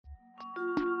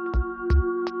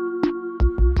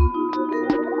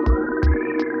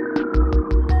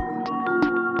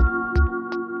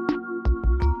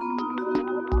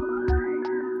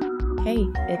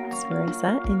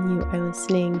Marissa, and you are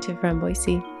listening to From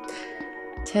Boise.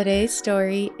 Today's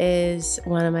story is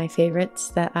one of my favorites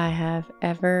that I have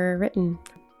ever written.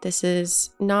 This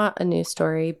is not a new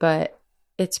story, but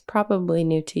it's probably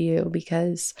new to you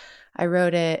because I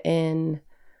wrote it in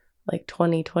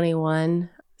 2021.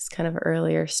 It's kind of an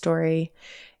earlier story.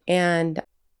 And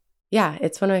yeah,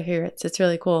 it's one of my favorites. It's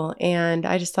really cool. And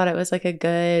I just thought it was a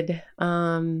good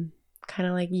kind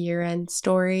of year-end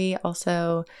story.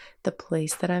 Also, the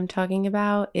place that I'm talking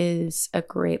about is a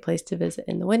great place to visit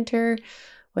in the winter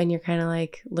when you're kind of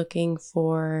looking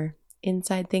for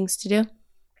inside things to do.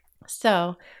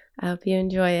 So I hope you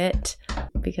enjoy it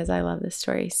because I love this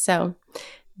story. So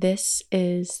this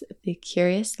is The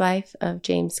Curious Life of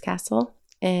James Castle,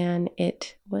 and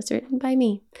it was written by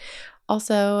me.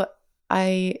 Also,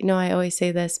 I know I always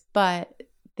say this, but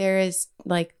there is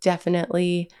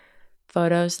definitely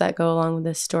photos that go along with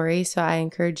this story. So I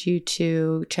encourage you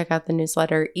to check out the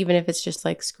newsletter, even if it's just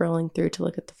scrolling through to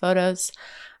look at the photos.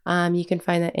 You can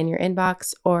find that in your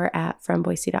inbox or at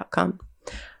fromboise.com.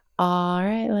 All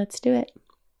right, let's do it.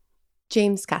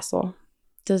 James Castle.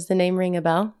 Does the name ring a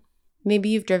bell? Maybe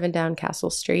you've driven down Castle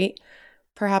Street.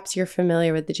 Perhaps you're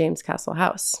familiar with the James Castle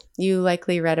house. You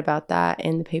likely read about that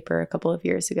in the paper a couple of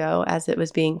years ago as it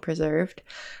was being preserved.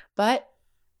 But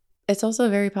it's also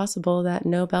very possible that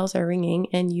no bells are ringing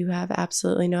and you have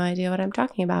absolutely no idea what I'm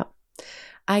talking about.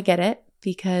 I get it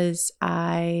because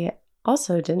I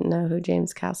also didn't know who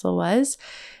James Castle was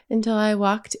until I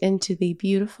walked into the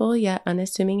beautiful yet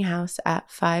unassuming house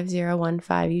at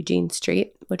 5015 Eugene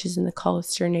Street, which is in the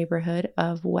Collister neighborhood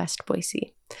of West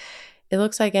Boise. It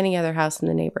looks like any other house in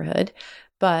the neighborhood,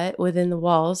 but within the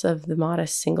walls of the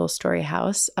modest single-story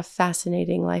house, a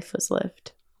fascinating life was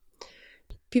lived.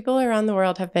 People around the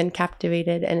world have been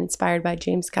captivated and inspired by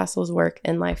James Castle's work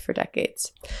and life for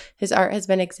decades. His art has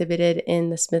been exhibited in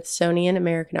the Smithsonian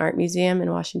American Art Museum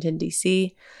in Washington,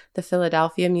 D.C., the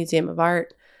Philadelphia Museum of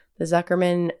Art, the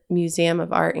Zuckerman Museum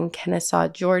of Art in Kennesaw,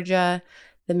 Georgia,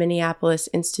 the Minneapolis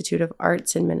Institute of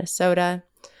Arts in Minnesota,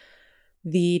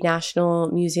 the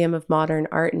National Museum of Modern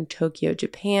Art in Tokyo,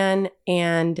 Japan,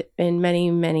 and in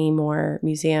many, many more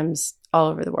museums all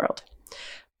over the world.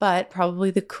 But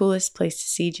probably the coolest place to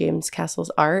see James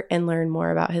Castle's art and learn more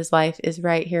about his life is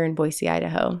right here in Boise,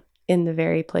 Idaho, in the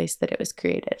very place that it was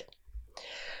created.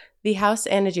 The house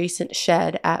and adjacent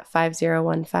shed at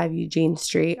 5015 Eugene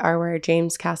Street are where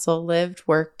James Castle lived,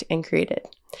 worked, and created.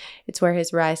 It's where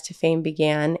his rise to fame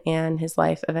began and his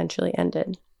life eventually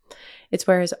ended. It's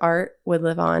where his art would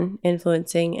live on,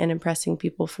 influencing and impressing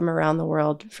people from around the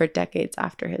world for decades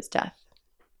after his death.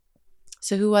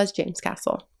 So who was James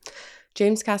Castle?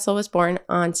 James Castle was born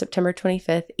on September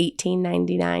 25th,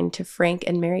 1899 to Frank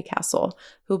and Mary Castle,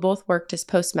 who both worked as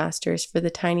postmasters for the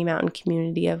tiny mountain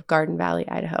community of Garden Valley,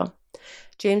 Idaho.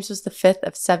 James was the fifth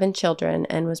of 7 children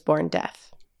and was born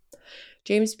deaf.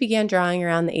 James began drawing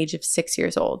around the age of 6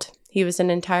 years old. He was an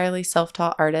entirely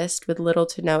self-taught artist with little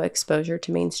to no exposure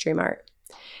to mainstream art.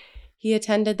 He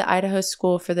attended the Idaho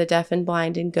School for the Deaf and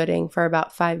Blind in Gooding for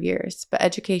about 5 years, but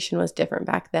education was different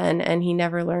back then, and he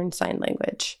never learned sign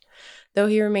language. Though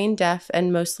he remained deaf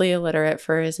and mostly illiterate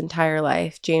for his entire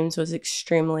life, James was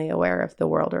extremely aware of the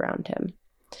world around him.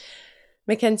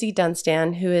 Mackenzie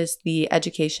Dunstan, who is the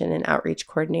Education and Outreach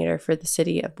Coordinator for the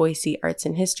City of Boise Arts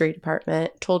and History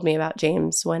Department, told me about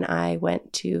James when I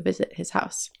went to visit his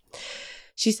house.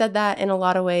 She said that in a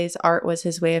lot of ways, art was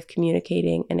his way of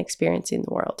communicating and experiencing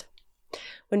the world.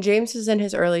 When James was in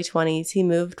his early 20s, he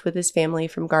moved with his family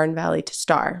from Garden Valley to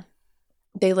Star.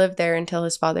 They lived there until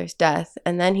his father's death,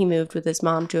 and then he moved with his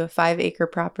mom to a 5-acre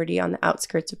property on the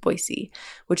outskirts of Boise,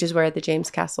 which is where the James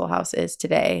Castle house is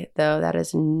today, though that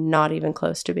is not even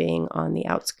close to being on the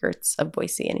outskirts of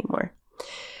Boise anymore.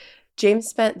 James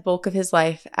spent the bulk of his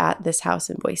life at this house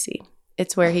in Boise.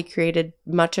 It's where he created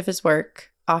much of his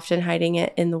work, often hiding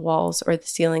it in the walls or the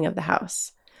ceiling of the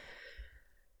house.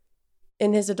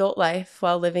 In his adult life,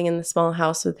 while living in the small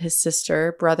house with his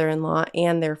sister, brother-in-law,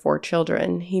 and their 4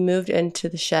 children, he moved into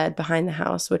the shed behind the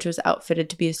house, which was outfitted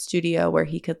to be a studio where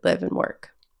he could live and work.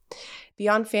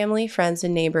 Beyond family, friends,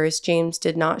 and neighbors, James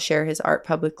did not share his art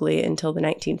publicly until the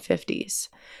 1950s.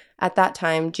 At that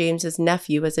time, James's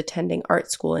nephew was attending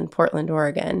art school in Portland,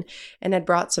 Oregon, and had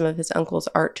brought some of his uncle's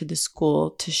art to the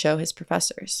school to show his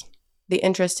professors. The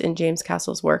interest in James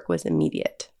Castle's work was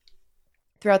immediate.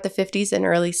 Throughout the 50s and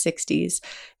early 60s,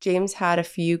 James had a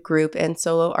few group and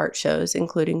solo art shows,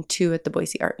 including 2 at the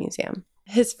Boise Art Museum.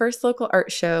 His first local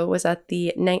art show was at the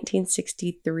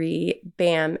 1963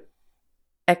 BAM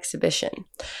exhibition.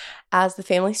 As the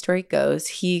family story goes,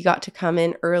 he got to come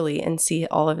in early and see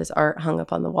all of his art hung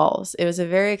up on the walls. It was a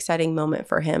very exciting moment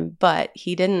for him, but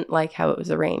he didn't like how it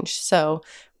was arranged. So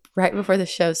right before the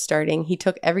show's starting, he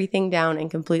took everything down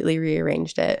and completely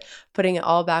rearranged it, putting it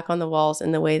all back on the walls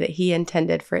in the way that he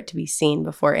intended for it to be seen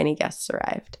before any guests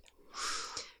arrived.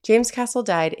 James Castle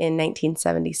died in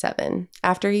 1977.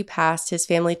 After he passed, his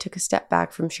family took a step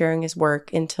back from sharing his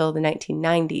work until the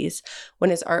 1990s, when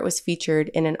his art was featured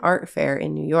in an art fair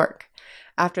in New York.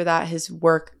 After that, his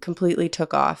work completely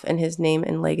took off, and his name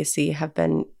and legacy have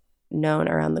been known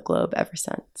around the globe ever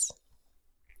since.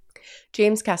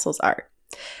 James Castle's art.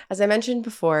 As I mentioned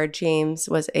before, James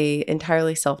was an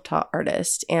entirely self-taught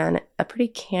artist, and a pretty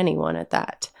canny one at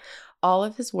that. All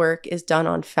of his work is done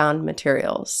on found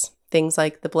materials. Things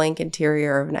like the blank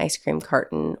interior of an ice cream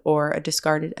carton or a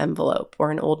discarded envelope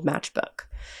or an old matchbook.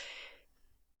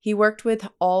 He worked with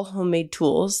all homemade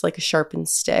tools like a sharpened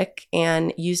stick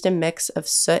and used a mix of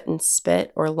soot and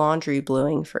spit or laundry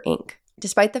bluing for ink.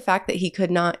 Despite the fact that he could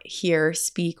not hear,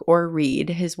 speak, or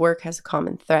read, his work has a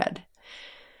common thread.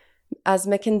 As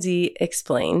Mackenzie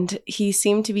explained, he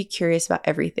seemed to be curious about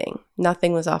everything.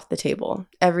 Nothing was off the table.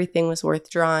 Everything was worth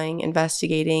drawing,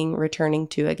 investigating, returning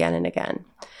to again and again.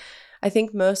 I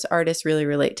think most artists really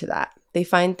relate to that. They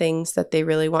find things that they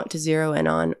really want to zero in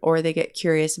on, or they get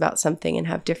curious about something and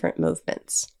have different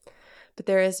movements. But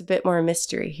there is a bit more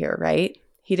mystery here, right?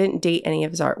 He didn't date any of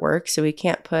his artwork, so we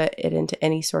can't put it into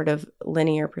any sort of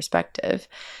linear perspective.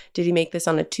 Did he make this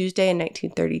on a Tuesday in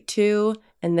 1932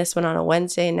 and this one on a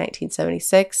Wednesday in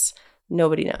 1976?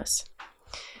 Nobody knows.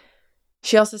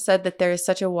 She also said that there is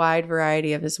such a wide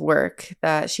variety of his work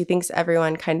that she thinks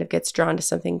everyone kind of gets drawn to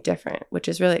something different, which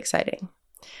is really exciting.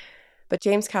 But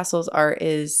James Castle's art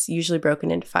is usually broken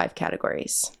into 5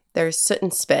 categories. There's soot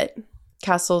and spit.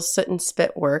 Castle's soot and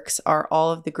spit works are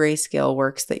all of the grayscale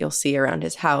works that you'll see around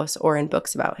his house or in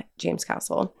books about James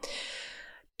Castle.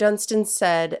 Dunstan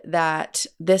said that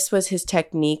this was his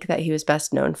technique that he was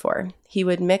best known for. He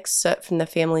would mix soot from the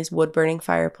family's wood-burning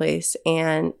fireplace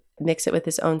and mix it with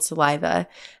his own saliva,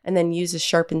 and then use a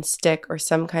sharpened stick or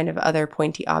some kind of other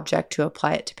pointy object to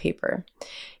apply it to paper.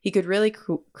 He could really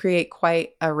create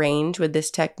quite a range with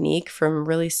this technique, from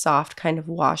really soft kind of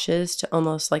washes to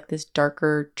almost like this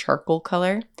darker charcoal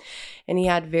color, and he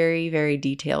had very, very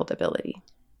detailed ability.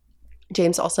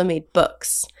 James also made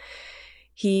books.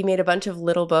 He made a bunch of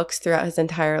little books throughout his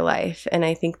entire life, and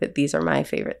I think that these are my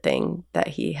favorite thing that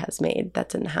he has made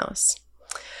that's in the house.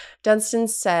 Dunstan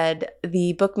said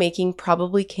the bookmaking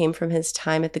probably came from his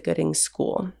time at the Gooding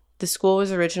School. The school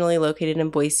was originally located in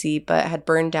Boise, but had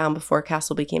burned down before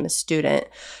Castle became a student.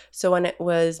 So when it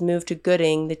was moved to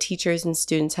Gooding, the teachers and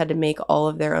students had to make all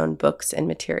of their own books and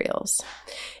materials.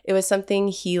 It was something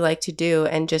he liked to do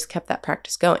and just kept that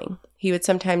practice going. He would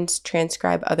sometimes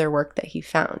transcribe other work that he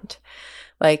found.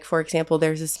 Like, for example,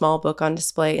 there's a small book on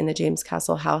display in the James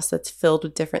Castle house that's filled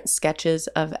with different sketches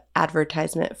of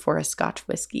advertisement for a Scotch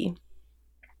whiskey.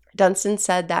 Dunstan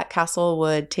said that Castle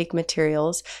would take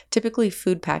materials, typically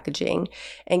food packaging,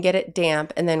 and get it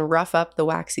damp and then rough up the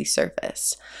waxy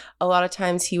surface. A lot of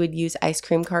times he would use ice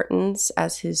cream cartons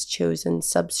as his chosen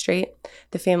substrate.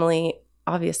 The family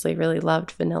obviously really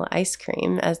loved vanilla ice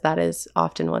cream, as that is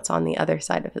often what's on the other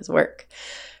side of his work.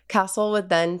 Castle would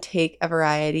then take a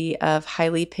variety of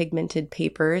highly pigmented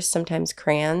papers, sometimes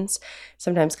crayons,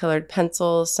 sometimes colored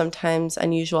pencils, sometimes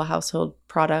unusual household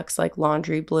products like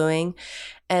laundry bluing,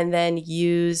 and then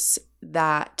use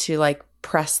that to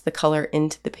press the color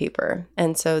into the paper.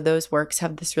 And so those works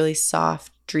have this really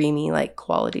soft, dreamy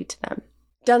quality to them.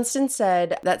 Dunstan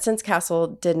said that since Castle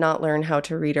did not learn how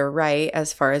to read or write,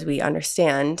 as far as we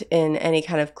understand, in any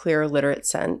kind of clear literate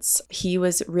sense, he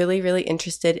was really, really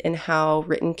interested in how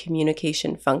written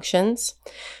communication functions.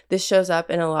 This shows up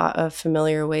in a lot of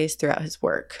familiar ways throughout his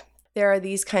work. There are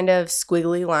these kind of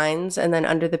squiggly lines, and then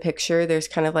under the picture, there's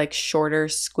kind of shorter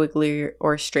squiggly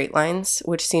or straight lines,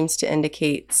 which seems to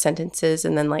indicate sentences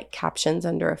and then captions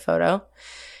under a photo.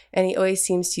 And he always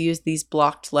seems to use these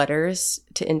blocked letters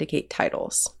to indicate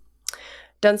titles.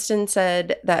 Dunstan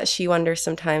said that she wonders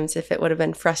sometimes if it would have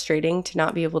been frustrating to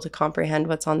not be able to comprehend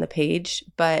what's on the page,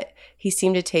 but he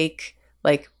seemed to take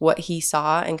what he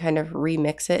saw and kind of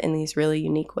remix it in these really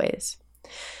unique ways.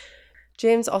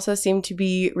 James also seemed to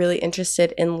be really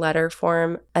interested in letter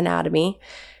form anatomy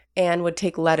and would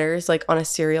take letters on a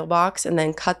cereal box and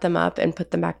then cut them up and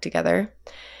put them back together.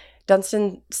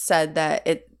 Dunstan said that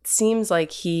it seems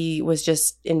like he was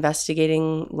just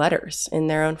investigating letters in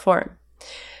their own form.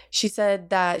 She said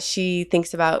that she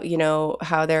thinks about,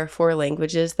 how there are 4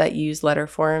 languages that use letter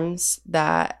forms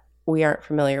that we aren't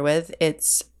familiar with.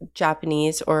 It's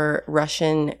Japanese or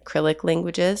Russian Cyrillic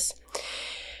languages.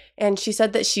 And she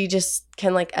said that she just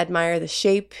can like admire the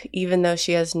shape, even though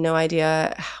she has no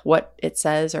idea what it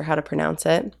says or how to pronounce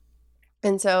it.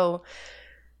 And so,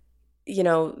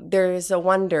 there's a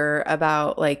wonder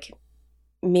about like,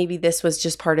 maybe this was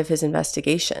just part of his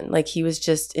investigation. Like he was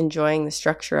just enjoying the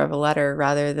structure of a letter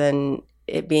rather than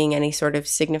it being any sort of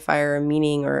signifier or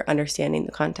meaning or understanding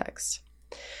the context.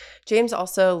 James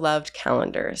also loved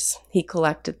calendars. He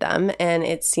collected them, and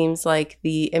it seems like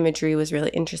the imagery was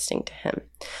really interesting to him.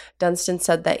 Dunstan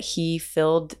said that he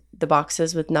filled the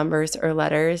boxes with numbers or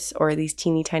letters or these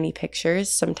teeny tiny pictures,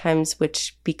 sometimes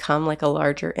which become like a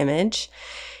larger image.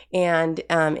 And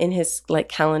in his like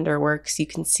calendar works, you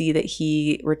can see that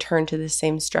he returned to the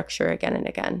same structure again and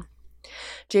again.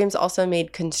 James also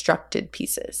made constructed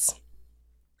pieces.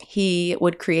 He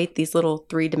would create these little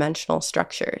three-dimensional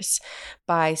structures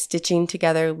by stitching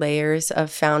together layers of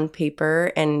found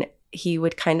paper, and he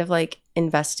would kind of like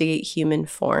investigate human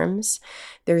forms.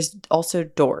 There's also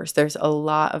doors. There's a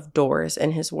lot of doors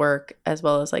in his work, as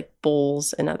well as like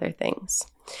bowls and other things.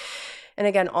 And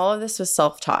again, all of this was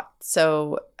self-taught.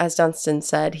 So as Dunstan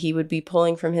said, he would be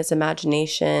pulling from his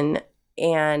imagination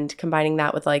and combining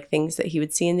that with like things that he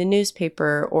would see in the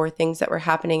newspaper or things that were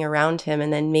happening around him,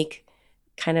 and then make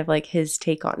kind of like his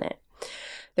take on it.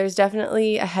 There's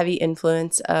definitely a heavy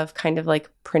influence of kind of like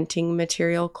printing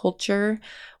material culture,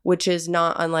 which is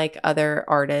not unlike other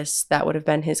artists that would have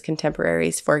been his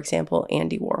contemporaries, for example,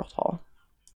 Andy Warhol.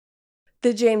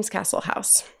 The James Castle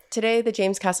House. Today, the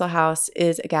James Castle House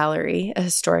is a gallery, a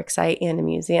historic site, and a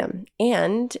museum.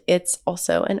 And it's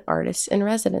also an artist in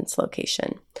residence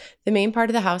location. The main part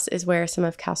of the house is where some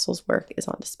of Castle's work is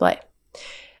on display.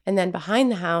 And then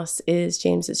behind the house is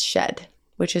James's shed,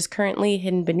 which is currently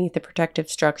hidden beneath the protective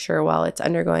structure while it's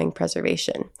undergoing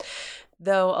preservation.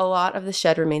 Though a lot of the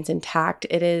shed remains intact,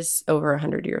 it is over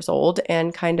 100 years old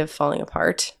and kind of falling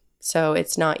apart, so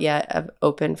it's not yet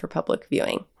open for public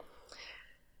viewing.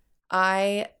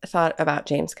 I thought about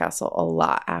James Castle a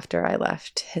lot after I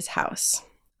left his house.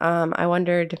 I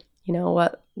wondered,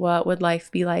 what would life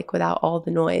be like without all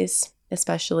the noise,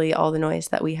 especially all the noise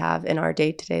that we have in our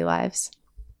day-to-day lives.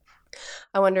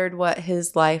 I wondered what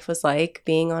his life was like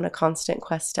being on a constant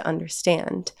quest to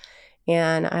understand,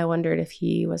 and I wondered if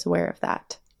he was aware of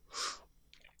that.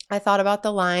 I thought about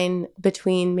the line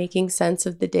between making sense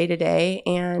of the day-to-day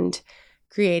and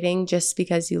creating just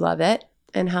because you love it,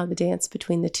 and how the dance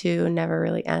between the two never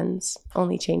really ends,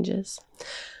 only changes.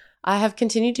 I have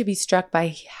continued to be struck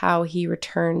by how he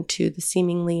returned to the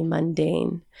seemingly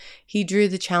mundane. He drew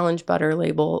the challenge butter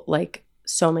label like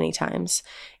so many times.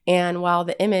 And while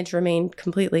the image remained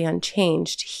completely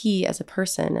unchanged, he as a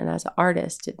person and as an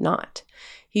artist did not.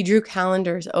 He drew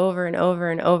calendars over and over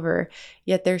and over,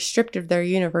 yet they're stripped of their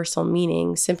universal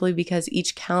meaning simply because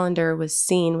each calendar was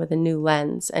seen with a new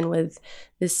lens and with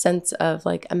this sense of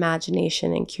like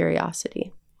imagination and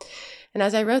curiosity. And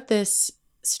as I wrote this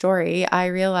story, I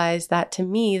realized that to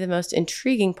me, the most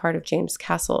intriguing part of James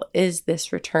Castle is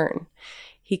this return.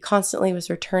 He constantly was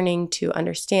returning to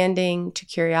understanding, to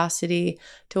curiosity,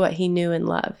 to what he knew and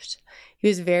loved. He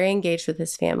was very engaged with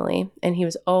his family, and he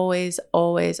was always,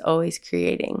 always, always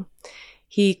creating.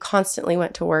 He constantly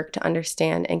went to work to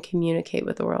understand and communicate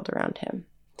with the world around him.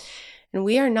 And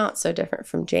we are not so different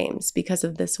from James because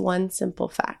of this one simple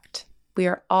fact. We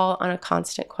are all on a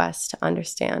constant quest to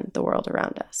understand the world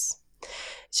around us.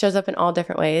 It shows up in all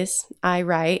different ways. I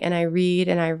write and I read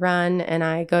and I run and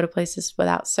I go to places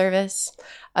without service.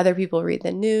 Other people read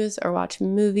the news or watch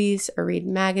movies or read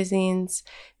magazines.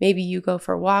 Maybe you go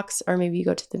for walks or maybe you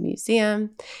go to the museum.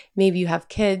 Maybe you have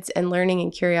kids and learning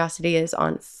and curiosity is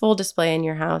on full display in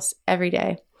your house every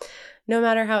day. No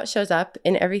matter how it shows up,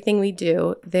 in everything we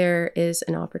do, there is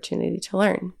an opportunity to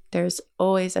learn. There's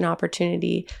always an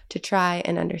opportunity to try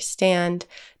and understand,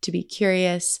 to be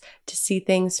curious, to see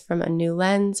things from a new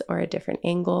lens or a different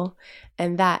angle.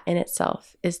 And that in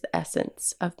itself is the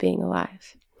essence of being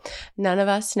alive. None of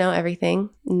us know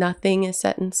everything. Nothing is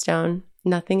set in stone.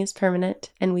 Nothing is permanent.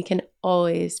 And we can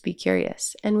always be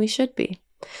curious. And we should be.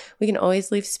 We can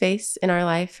always leave space in our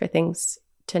life for things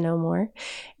to know more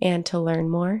and to learn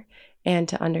more, and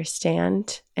to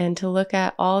understand, and to look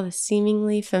at all the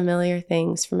seemingly familiar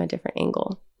things from a different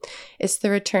angle. It's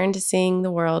the return to seeing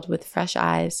the world with fresh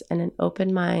eyes and an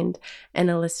open mind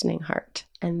and a listening heart.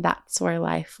 And that's where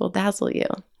life will dazzle you.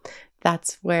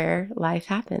 That's where life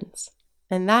happens.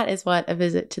 And that is what a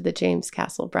visit to the James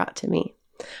Castle brought to me.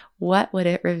 What would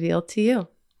it reveal to you?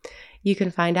 You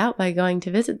can find out by going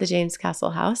to visit the James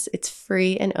Castle House. It's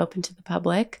free and open to the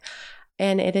public.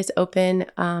 And it is open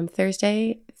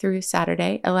Thursday through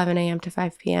Saturday, 11 a.m. to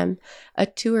 5 p.m. A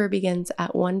tour begins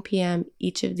at 1 p.m.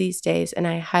 each of these days, and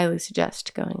I highly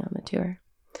suggest going on the tour.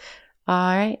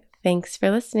 All right, thanks for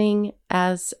listening.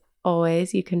 As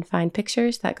always, you can find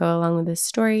pictures that go along with this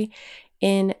story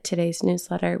in today's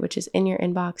newsletter, which is in your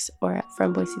inbox or at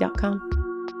fromboise.com.